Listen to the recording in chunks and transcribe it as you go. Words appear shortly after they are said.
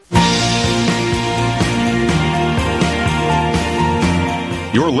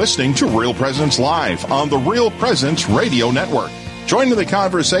You're listening to Real Presence Live on the Real Presence Radio Network. Join in the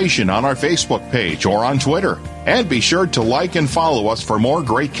conversation on our Facebook page or on Twitter. And be sure to like and follow us for more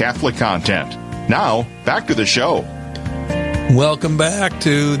great Catholic content. Now, back to the show. Welcome back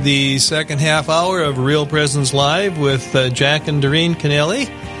to the second half hour of Real Presence Live with Jack and Doreen Kennelly.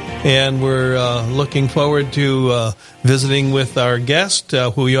 And we're looking forward to visiting with our guest,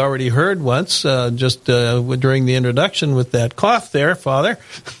 who you already heard once, just during the introduction with that cough there, Father.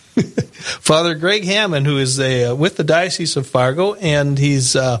 Father Greg Hammond, who is with the Diocese of Fargo, and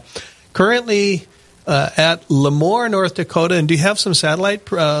he's currently at Lemoore, North Dakota. And do you have some satellite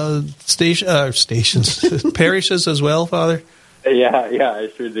stations, parishes as well, Father? Yeah, I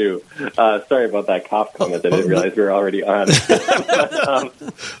sure do. Sorry about that cough comment. I didn't realize we were already on.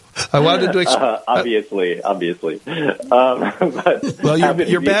 I wanted to obviously. Well,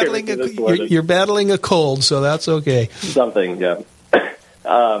 you're battling a cold, so that's okay. Something, yeah.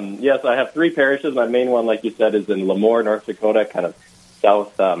 Yes, I have 3 parishes. My main one, like you said, is in Lemoore, North Dakota, kind of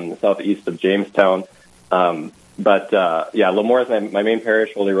southeast of Jamestown. Lemoore is my main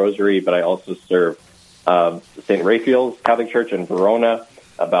parish, Holy Rosary, but I also serve St. Raphael's Catholic Church in Verona,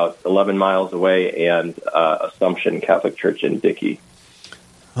 about 11 miles away, and Assumption Catholic Church in Dickey.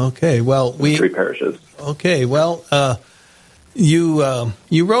 Okay, well, 3 parishes. Okay, well, you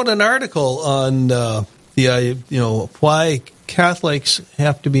wrote an article on why Catholics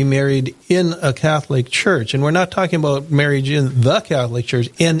have to be married in a Catholic church, and we're not talking about marriage in the Catholic Church,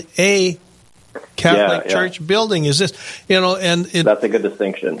 in a Catholic church building. Is this, that's a good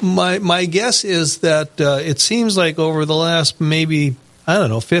distinction. My guess is that it seems like over the last maybe,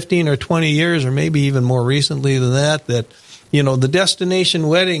 15 or 20 years, or maybe even more recently than that, the destination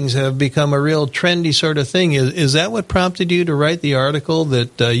weddings have become a real trendy sort of thing. Is that what prompted you to write the article,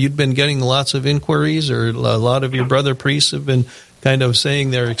 that you'd been getting lots of inquiries, or a lot of your brother priests have been kind of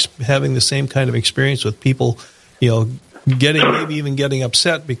saying they're having the same kind of experience with people, getting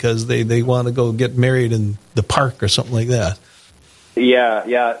upset because they want to go get married in the park or something like that?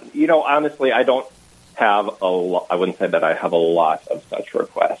 Yeah. Honestly, I don't have a lot. I wouldn't say that I have a lot of such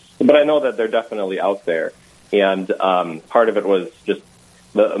requests, but I know that they're definitely out there. And part of it was just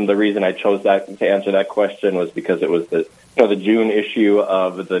the reason I chose to answer that question was because it was the June issue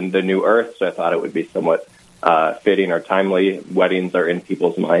of the New Earth, so I thought it would be somewhat fitting or timely. Weddings are in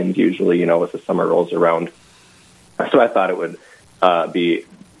people's minds usually, as the summer rolls around. So I thought it would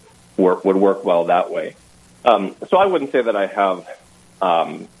would work well that way. So I wouldn't say that I have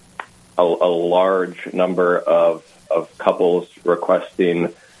a large number of couples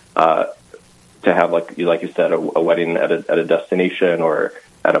requesting to have, like you said, a wedding at a destination or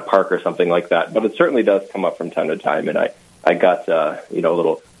at a park or something like that. But it certainly does come up from time to time, and I got a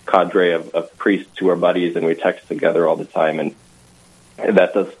little cadre of priests who are buddies, and we text together all the time, and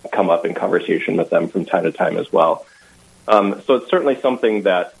that does come up in conversation with them from time to time as well. So it's certainly something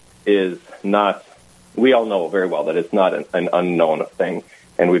that is not, we all know very well that it's not an unknown thing,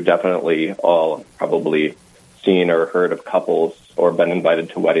 and we've definitely all probably seen or heard of couples or been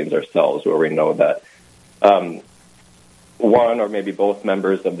invited to weddings ourselves where we know that one or maybe both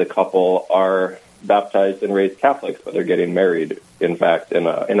members of the couple are baptized and raised Catholics, but they're getting married, in fact, in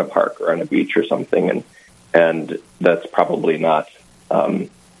a park or on a beach or something, and that's probably not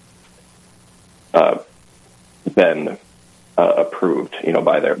been approved,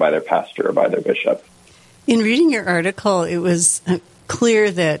 by their pastor or by their bishop. In reading your article, it was clear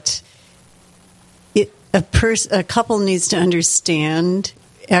that a couple needs to understand.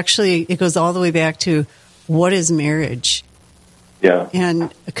 Actually, it goes all the way back to what is marriage. Yeah.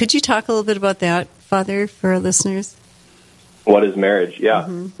 And could you talk a little bit about that, Father, for our listeners? What is marriage? Yeah.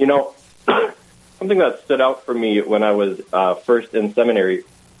 Mm-hmm. Something that stood out for me when I was first in seminary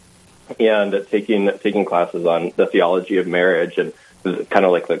and taking classes on the theology of marriage, and kind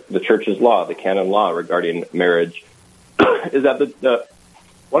of like the Church's law, the canon law regarding marriage, is that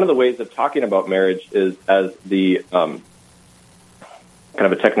one of the ways of talking about marriage is as the kind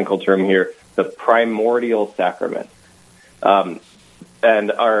of a technical term here, the primordial sacrament.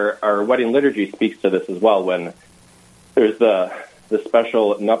 And our wedding liturgy speaks to this as well, when there's the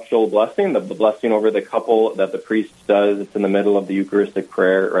special nuptial blessing, the blessing over the couple that the priest does. It's in the middle of the Eucharistic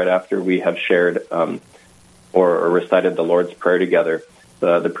prayer, right after we have shared or recited the Lord's Prayer together.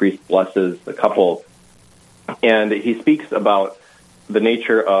 The priest blesses the couple, and he speaks about the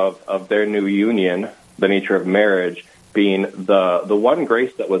nature of their new union, the nature of marriage, being the one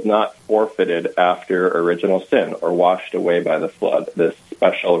grace that was not forfeited after original sin or washed away by the flood, this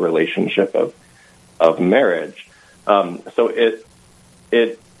special relationship of marriage. So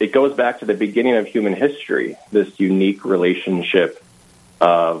it goes back to the beginning of human history, this unique relationship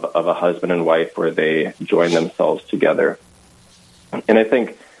of a husband and wife where they join themselves together. And I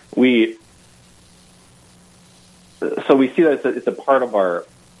think we see that it's a part of our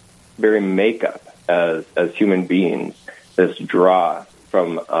very makeup as human beings, this draw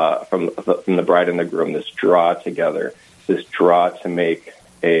from the bride and the groom, this draw together, this draw to make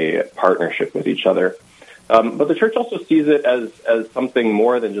a partnership with each other. But the church also sees it as something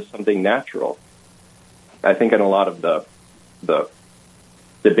more than just something natural. I think in a lot of the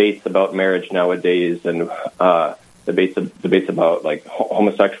debates about marriage nowadays and debates about like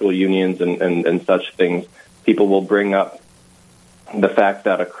homosexual unions and such things, people will bring up the fact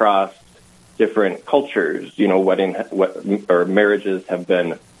that across different cultures, marriages have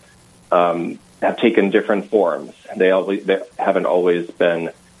been have taken different forms. They haven't always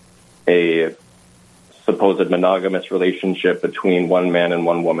been a supposed monogamous relationship between one man and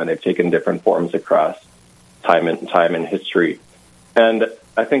one woman. They've taken different forms across time and history. And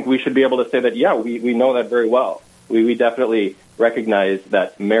I think we should be able to say that, yeah, we know that very well. We definitely recognize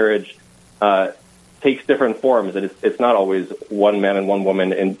that marriage takes different forms, and it's not always one man and one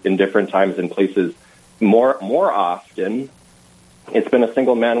woman in different times and places. More often, it's been a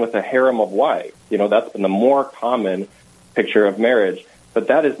single man with a harem of wives. That's been the more common picture of marriage. But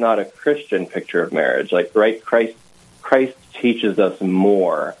that is not a Christian picture of marriage. Right? Christ teaches us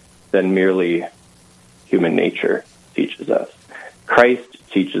more than merely human nature teaches us. Christ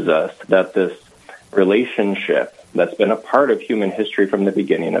teaches us that this relationship that's been a part of human history from the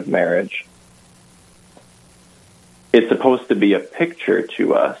beginning of marriage, it's supposed to be a picture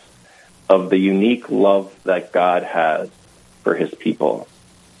to us of the unique love that God has for his people.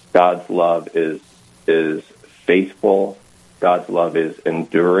 God's love is faithful. God's love is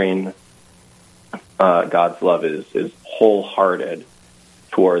enduring. God's love is wholehearted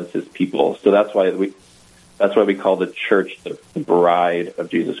towards his people. So that's why we call the church the bride of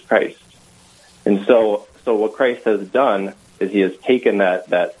Jesus Christ. And so what Christ has done is he has taken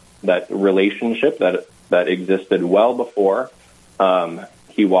that relationship that existed well before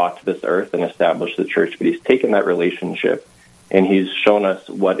he walked this earth and established the church, but he's taken that relationship and he's shown us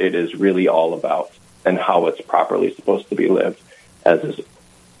what it is really all about and how it's properly supposed to be lived as this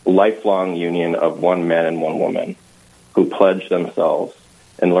lifelong union of one man and one woman who pledge themselves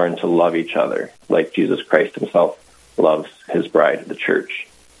and learn to love each other like Jesus Christ himself loves his bride, the church.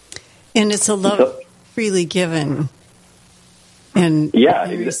 And it's a love freely given and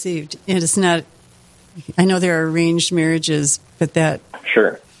received. It is not, I know there are arranged marriages, but that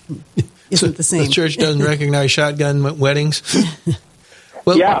isn't the same. The church doesn't recognize shotgun weddings?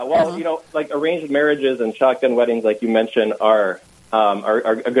 Arranged marriages and shotgun weddings, like you mentioned, are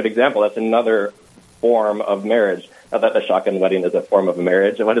a good example. That's another form of marriage. Not that the shotgun wedding is a form of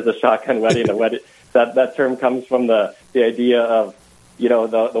marriage. What is a shotgun wedding? That term comes from the idea of,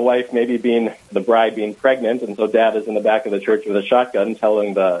 the wife maybe being the bride being pregnant, and so dad is in the back of the church with a shotgun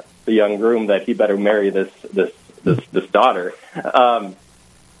telling the young groom that he better marry this daughter.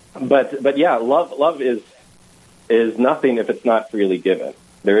 But love is nothing if it's not freely given.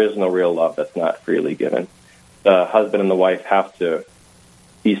 There is no real love that's not freely given. The husband and the wife have to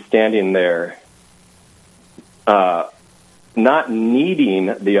be standing there, not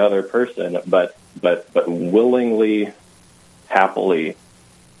needing the other person, but willingly, happily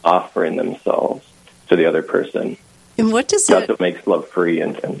offering themselves to the other person. And what does that's what makes love free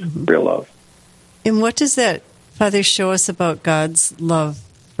and real love. And what does that, Father, show us about God's love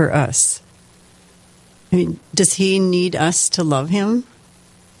for us? I mean, does he need us to love him?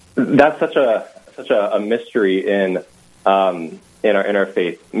 That's such a mystery in our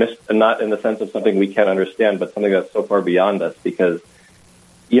faith. Not in the sense of something we can't understand, but something that's so far beyond us. Because,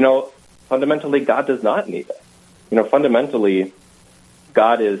 fundamentally, God does not need us. Fundamentally,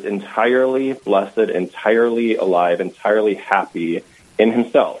 God is entirely blessed, entirely alive, entirely happy in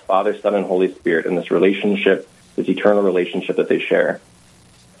himself, Father, Son, and Holy Spirit, in this relationship, this eternal relationship that they share.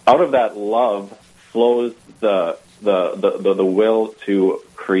 Out of that love flows the will to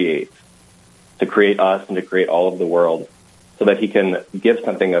create us and to create all of the world so that he can give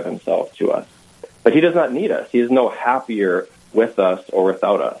something of himself to us. But he does not need us. He is no happier with us or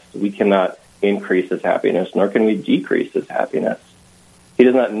without us. We cannot increase his happiness, nor can we decrease his happiness. He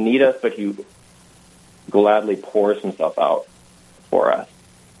does not need us, but he gladly pours himself out for us.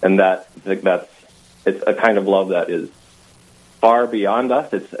 And it's a kind of love that is far beyond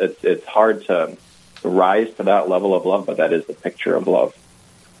us. It's hard to rise to that level of love, but that is the picture of love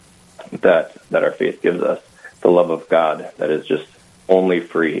that our faith gives us. The love of God that is just only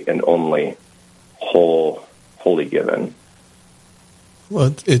free and only wholly given.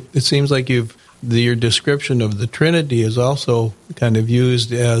 Well, it seems like you've your description of the Trinity is also kind of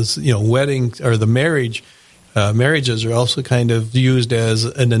used as, wedding or the marriage. Marriages are also kind of used as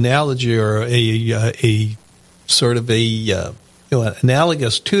an analogy or a sort of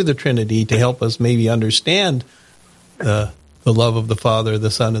analogous to the Trinity to help us maybe understand the love of the Father,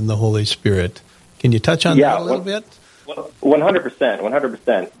 the Son, and the Holy Spirit. Can you touch on that a little bit?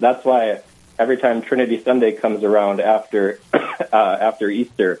 100%. That's why every time Trinity Sunday comes around after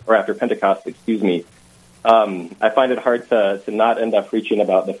Easter or after Pentecost, I find it hard to not end up preaching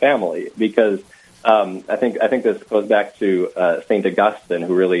about the family, because I think this goes back to St. Augustine,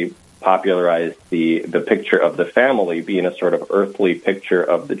 who really popularized the picture of the family being a sort of earthly picture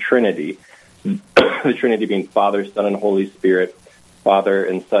of the Trinity. The Trinity being Father, Son, and Holy Spirit. Father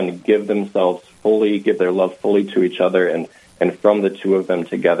and Son give their love fully to each other, and from the two of them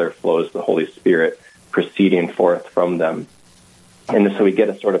together flows the Holy Spirit proceeding forth from them. And so we get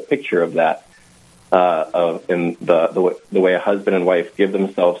a sort of picture of that, in the way a husband and wife give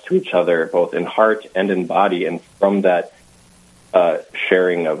themselves to each other, both in heart and in body, and from that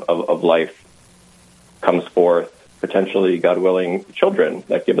sharing of life comes forth, potentially, God willing, children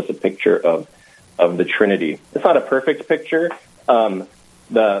that give us a picture of the Trinity. It's not a perfect picture. The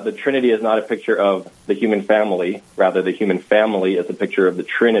Trinity is not a picture of the human family. Rather, the human family is a picture of the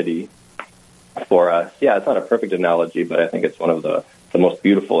Trinity for us. Yeah, it's not a perfect analogy, but I think it's one of the most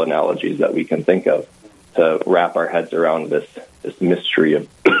beautiful analogies that we can think of to wrap our heads around this mystery of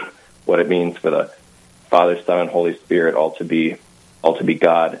what it means for the Father, Son, and Holy Spirit all to be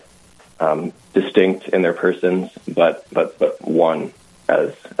God, distinct in their persons, but one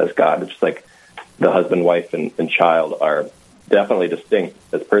as God. It's just like the husband, wife, and child are definitely distinct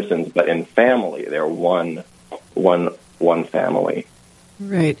as persons, but in family, they're one family.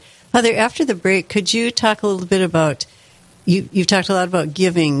 Right. Father, after the break, could you talk a little bit about, you've talked a lot about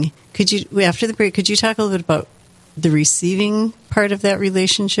giving. After the break, could you talk a little bit about the receiving part of that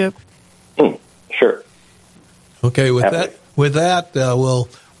relationship? Sure. Okay, with that,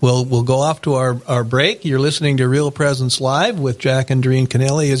 we'll go off to our break. You're listening to Real Presence Live with Jack and Doreen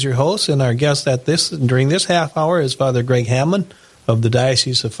Kennelly as your hosts, and our guest during this half hour is Father Greg Hammond of the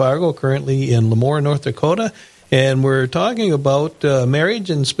Diocese of Fargo, currently in Lemoore, North Dakota. And we're talking about marriage,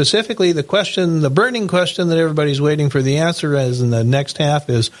 and specifically the burning question that everybody's waiting for the answer as in the next half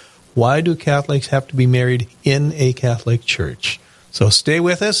is, why do Catholics have to be married in a Catholic church? So stay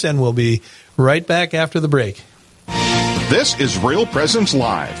with us, and we'll be right back after the break. This is Real Presence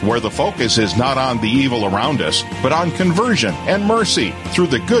Live, where the focus is not on the evil around us, but on conversion and mercy through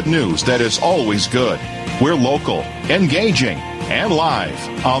the good news that is always good. We're local, engaging, and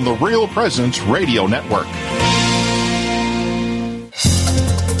live on the Real Presence Radio Network.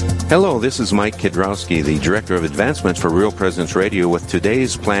 Hello, this is Mike Kidrowski, the Director of Advancement for Real Presence Radio, with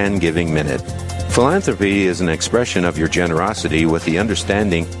today's Plan Giving Minute. Philanthropy is an expression of your generosity with the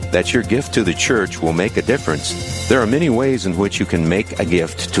understanding that your gift to the church will make a difference. There are many ways in which you can make a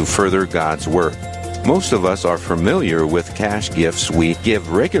gift to further God's work. Most of us are familiar with cash gifts we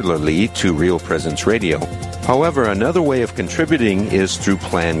give regularly to Real Presence Radio. However, another way of contributing is through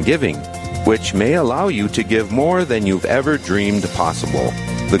plan giving, which may allow you to give more than you've ever dreamed possible.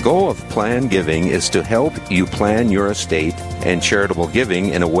 The goal of plan giving is to help you plan your estate and charitable giving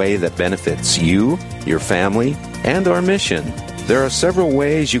in a way that benefits you, your family, and our mission. There are several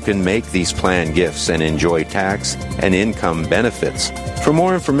ways you can make these plan gifts and enjoy tax and income benefits. For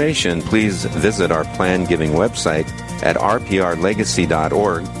more information, please visit our plan giving website at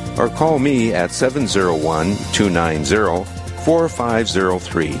rprlegacy.org or call me at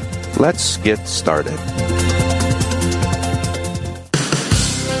 701-290-4503. Let's get started.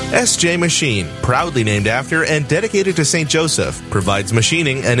 SJ Machine, proudly named after and dedicated to St. Joseph, provides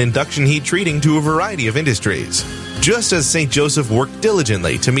machining and induction heat treating to a variety of industries. Just as St. Joseph worked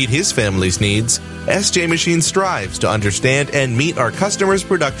diligently to meet his family's needs, SJ Machine strives to understand and meet our customers'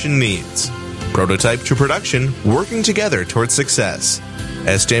 production needs. Prototype to production, working together towards success.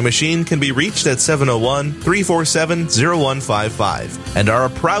 SJ Machine can be reached at 701-347-0155 and are a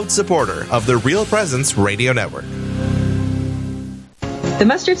proud supporter of the Real Presence Radio Network. The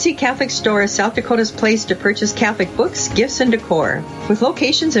Mustard Seed Catholic Store is South Dakota's place to purchase Catholic books, gifts, and decor. With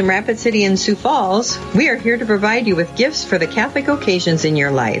locations in Rapid City and Sioux Falls, we are here to provide you with gifts for the Catholic occasions in your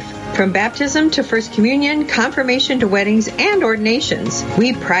life. From baptism to First Communion, confirmation to weddings, and ordinations,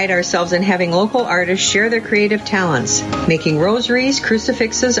 we pride ourselves in having local artists share their creative talents, making rosaries,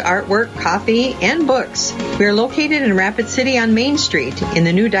 crucifixes, artwork, coffee, and books. We are located in Rapid City on Main Street, in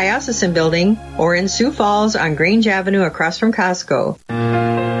the new Diocesan Building, or in Sioux Falls on Grange Avenue across from Costco.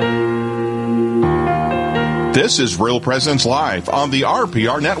 This is Real Presence Live on the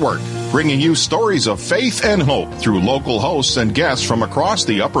RPR Network. bringing you stories of faith and hope through local hosts and guests from across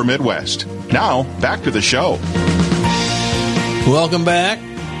the upper Midwest. Now, back to the show. Welcome back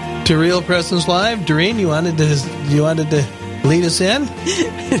to Real Presence Live. Doreen, you wanted to lead us in?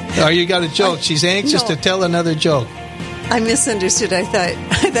 Oh, you got a joke. She's anxious to tell another joke. I misunderstood. I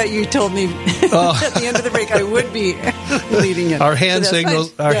thought you told me at the end of the break I would be leading it. Our hand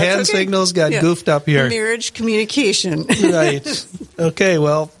signals got goofed up here. Marriage communication. Right. Okay,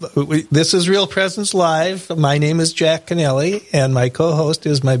 well, this is Real Presence Live. My name is Jack Kennelly, and my co-host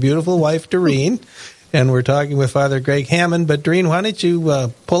is my beautiful wife, Doreen. And we're talking with Father Greg Hammond. But, Doreen, why don't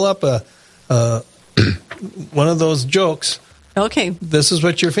you pull up one of those jokes? Okay. This is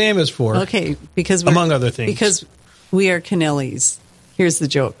what you're famous for. Okay, because among other things. Because we are Kennellys. Here's the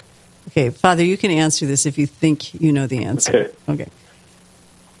joke. Okay, Father, you can answer this if you think you know the answer. Okay.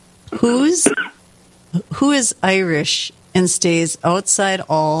 Who is Irish and stays outside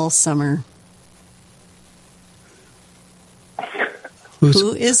all summer?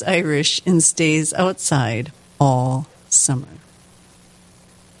 Who is Irish and stays outside all summer?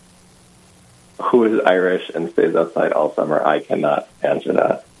 Who is Irish and stays outside all summer? I cannot answer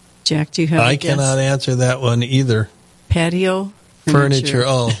that. Jack, do you have a guess? Cannot answer that one either. Patio furniture.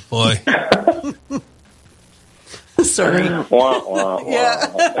 Oh, boy. Sorry. Wah, wah, wah.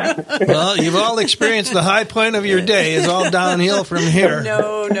 Yeah. Well, you've all experienced the high point of your day. It's all downhill from here.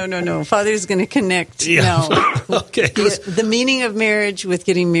 No. Father's going to connect now. Okay. The meaning of marriage with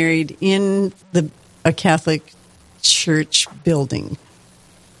getting married in a Catholic church building.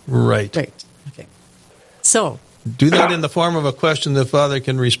 Right. Okay. So. Do that in the form of a question the Father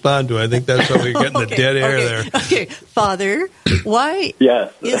can respond to. I think that's how we're getting the dead air there. Okay. Father, why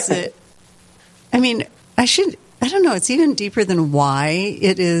is it? I mean, I don't know. It's even deeper than why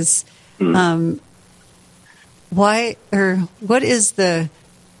it is. Why or what is the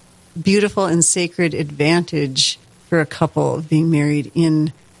beautiful and sacred advantage for a couple of being married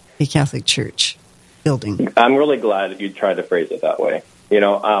in a Catholic church building? I'm really glad you tried to phrase it that way.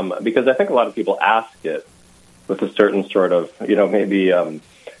 Because I think a lot of people ask it with a certain sort of, maybe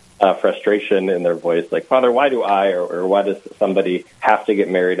frustration in their voice, like, Father, why do I or why does somebody have to get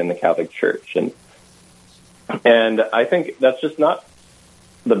married in the Catholic Church? And I think that's just not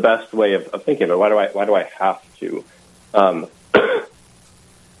the best way of thinking of it. Why do I have to?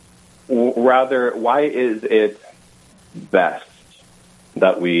 Rather, why is it best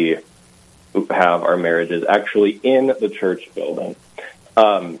that we have our marriages actually in the church building?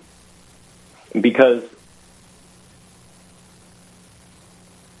 Because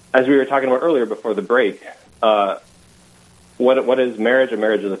as we were talking about earlier before the break, what is marriage? A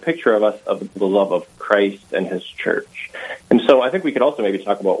marriage is a picture of us, of the love of Christ and his church. And so I think we could also maybe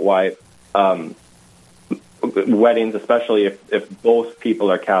talk about why weddings, especially if both people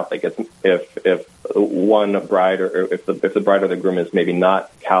are Catholic, if one bride or if the bride or the groom is maybe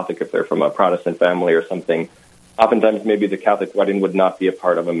not Catholic, if they're from a Protestant family or something, oftentimes maybe the Catholic wedding would not be a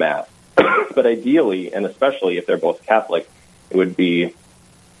part of a Mass. But ideally, and especially if they're both Catholic, it would be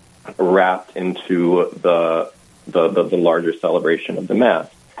wrapped into the larger celebration of the Mass,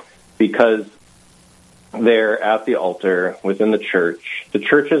 because they're at the altar within the church. The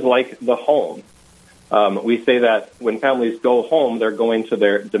church is like the home. We say that when families go home, they're going to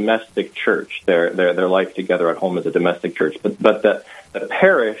their domestic church. Their life together at home is a domestic church. But the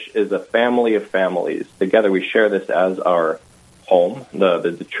parish is a family of families. Together we share this as our home,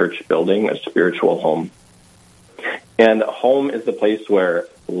 the church building, a spiritual home. And home is the place where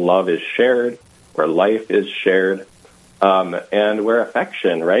love is shared, where life is shared, and where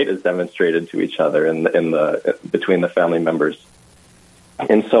affection, right, is demonstrated to each other in the between the family members.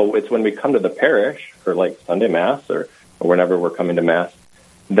 And so it's when we come to the parish for like Sunday Mass or whenever we're coming to Mass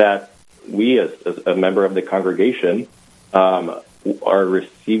that we, as a member of the congregation, are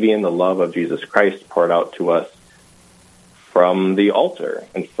receiving the love of Jesus Christ poured out to us from the altar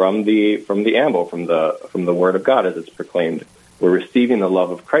and from the ambo, from the Word of God as it's proclaimed. We're receiving the love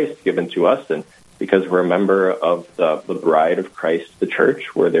of Christ given to us, and because we're a member of the bride of Christ, the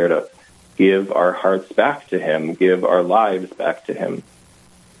church, we're there to give our hearts back to Him, give our lives back to Him.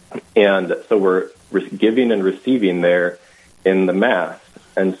 And so we're giving and receiving there in the Mass.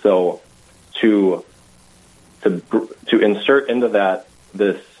 And so to insert into that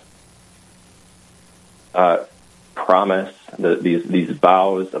this promise, these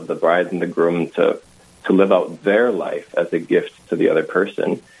vows of the bride and the groom to live out their life as a gift to the other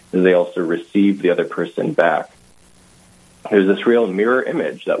person, as they also receive the other person back. There's this real mirror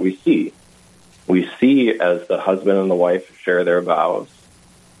image that we see. We see as the husband and the wife share their vows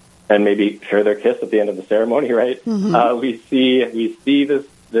and maybe share their kiss at the end of the ceremony, right? Mm-hmm. We see this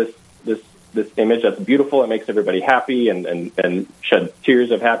this image that's beautiful. It makes everybody happy and shed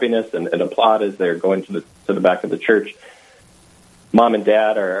tears of happiness and applaud as they're going to the back of the church. Mom and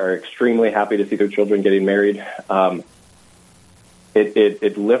dad are extremely happy to see their children getting married.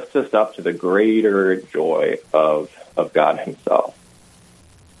 It lifts us up to the greater joy of God himself.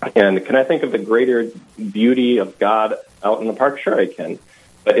 And can I think of the greater beauty of God out in the park? Sure, I can.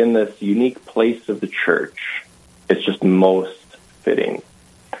 But in this unique place of the church, it's just most fitting.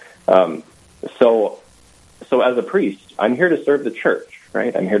 So as a priest, I'm here to serve the church,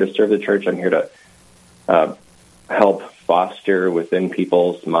 right? I'm here to serve the church. I'm here to help foster within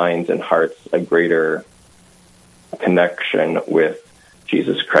people's minds and hearts a greater connection with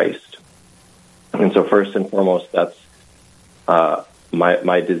Jesus Christ. And so first and foremost, that's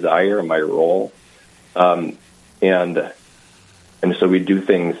my desire, my role. And so we do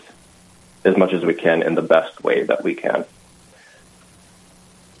things as much as we can in the best way that we can.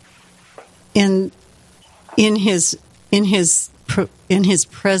 In his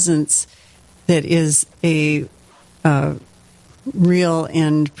presence, that is a real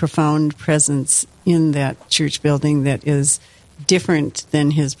and profound presence in that church building that is different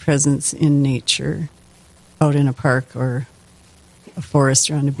than his presence in nature, out in a park or a forest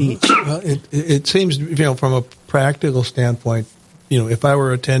or on a beach. Well, it seems, from a practical standpoint, if I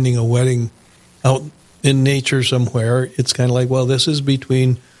were attending a wedding out in nature somewhere, it's kind of like, well, this is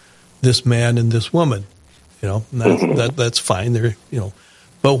between this man and this woman, and that's fine there,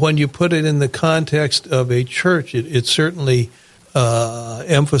 But when you put it in the context of a church, it certainly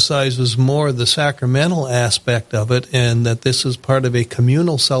emphasizes more the sacramental aspect of it, and that this is part of a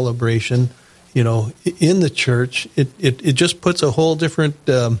communal celebration, in the church. It just puts a whole different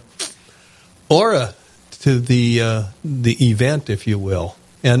aura to the event, if you will.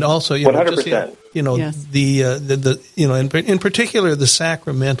 And also, 100%. Yes. In particular, the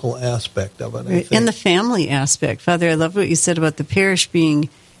sacramental aspect of it. Right. And the family aspect. Father, I love what you said about the parish being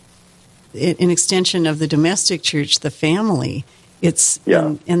an extension of the domestic church, the family.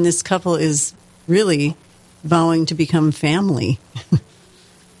 And this couple is really vowing to become family.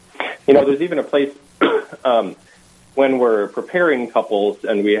 There's even a place when we're preparing couples,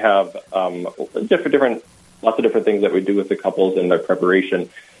 and we have lots of different things that we do with the couples in their preparation.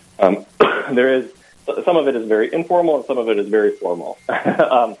 There is some of it is very informal, and some of it is very formal.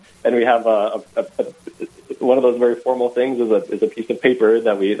 And we have one of those very formal things is a piece of paper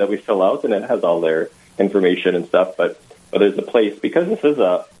that we fill out, and it has all their information and stuff. But there's a place, because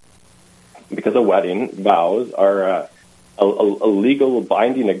a wedding vows are a legal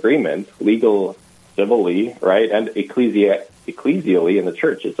binding agreement, legal civilly, right, and ecclesially in the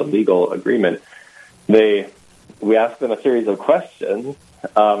church. It's a legal agreement. We ask them a series of questions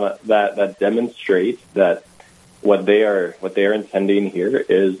that demonstrate that what they are intending here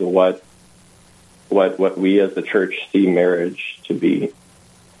is what we as the church see marriage to be.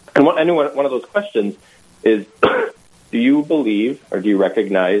 And one of those questions is, do you believe or do you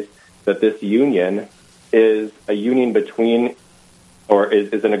recognize that this union is a union between, or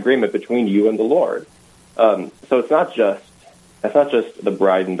is an agreement between you and the Lord? So it's not just the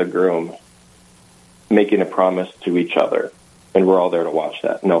bride and the groom making a promise to each other, and we're all there to watch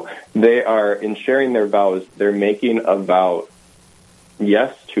that. No, they are, in sharing their vows, they're making a vow,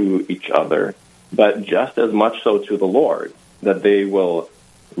 yes, to each other, but just as much so to the Lord, that they will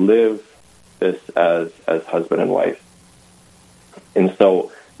live this as husband and wife. And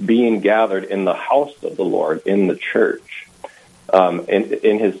so being gathered in the house of the Lord, in the church,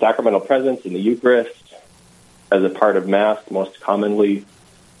 in his sacramental presence, in the Eucharist, as a part of Mass, most commonly,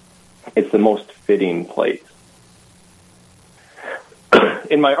 it's the most fitting place.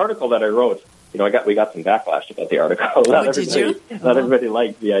 In my article that I wrote, we got some backlash about the article. Did you? Not everybody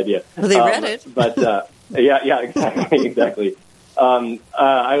liked the idea. Well, they read it. But yeah, exactly. As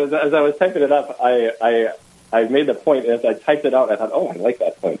I was typing it up, I made the point, and as I typed it out, I thought, I like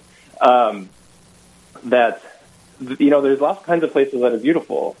that point. That there's lots of kinds of places that are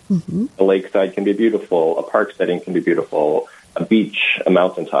beautiful. Mm-hmm. A lakeside can be beautiful. A park setting can be beautiful. A beach, a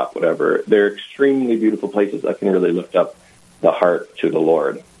mountaintop, whatever. They're extremely beautiful places that can really lift up the heart to the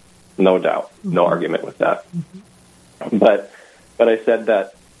Lord. No doubt. Mm-hmm. No argument with that. Mm-hmm. But I said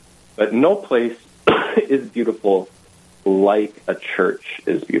that, but no place is beautiful like a church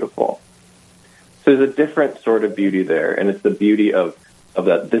is beautiful. So there's a different sort of beauty there, and it's the beauty of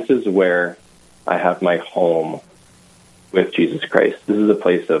that this is where I have my home with Jesus Christ. This is a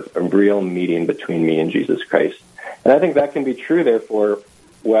place of a real meeting between me and Jesus Christ. And I think that can be true, therefore,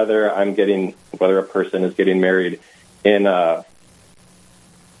 whether a person is getting married in a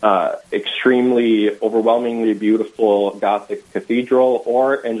extremely, overwhelmingly beautiful Gothic cathedral,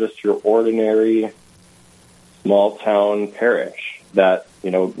 or in just your ordinary small town parish that,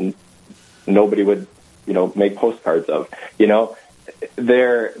 nobody would, make postcards of.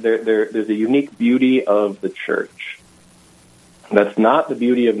 There's a unique beauty of the church. That's not the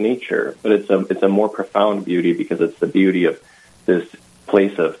beauty of nature, but it's a more profound beauty, because it's the beauty of this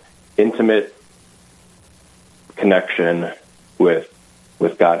place of intimate connection with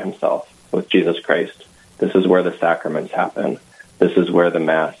God himself, with Jesus Christ. This is where the sacraments happen. This is where the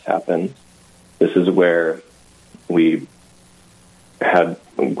Mass happens. This is where we had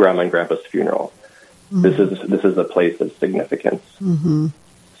Grandma and Grandpa's funeral. Mm-hmm. This is a place of significance. Mm-hmm.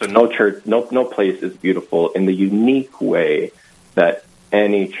 So no place is beautiful in the unique way that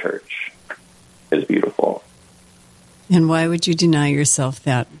any church is beautiful. And why would you deny yourself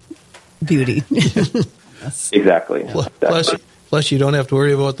that beauty? Exactly. Plus, you don't have to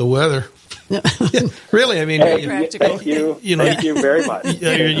worry about the weather. Really, I mean, thank you very much.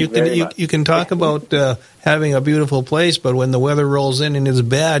 You can talk about having a beautiful place, but when the weather rolls in and it's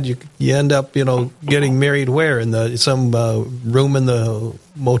bad, you end up, getting married where? In some room in the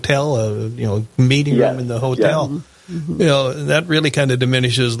motel, meeting room in the hotel. Yes. Mm-hmm. That really kind of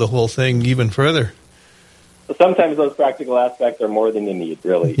diminishes the whole thing even further. Sometimes those practical aspects are more than you need,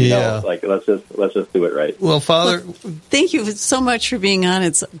 really. Let's just do it right. Well, Father, thank you so much for being on.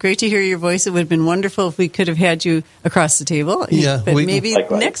 It's great to hear your voice. It would have been wonderful if we could have had you across the table. Yeah, but maybe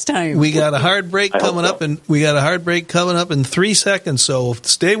next time. We got a hard break coming up, and we got a hard break coming up in 3 seconds. So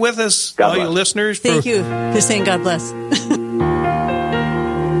stay with us, all you listeners. Thank you for saying God bless.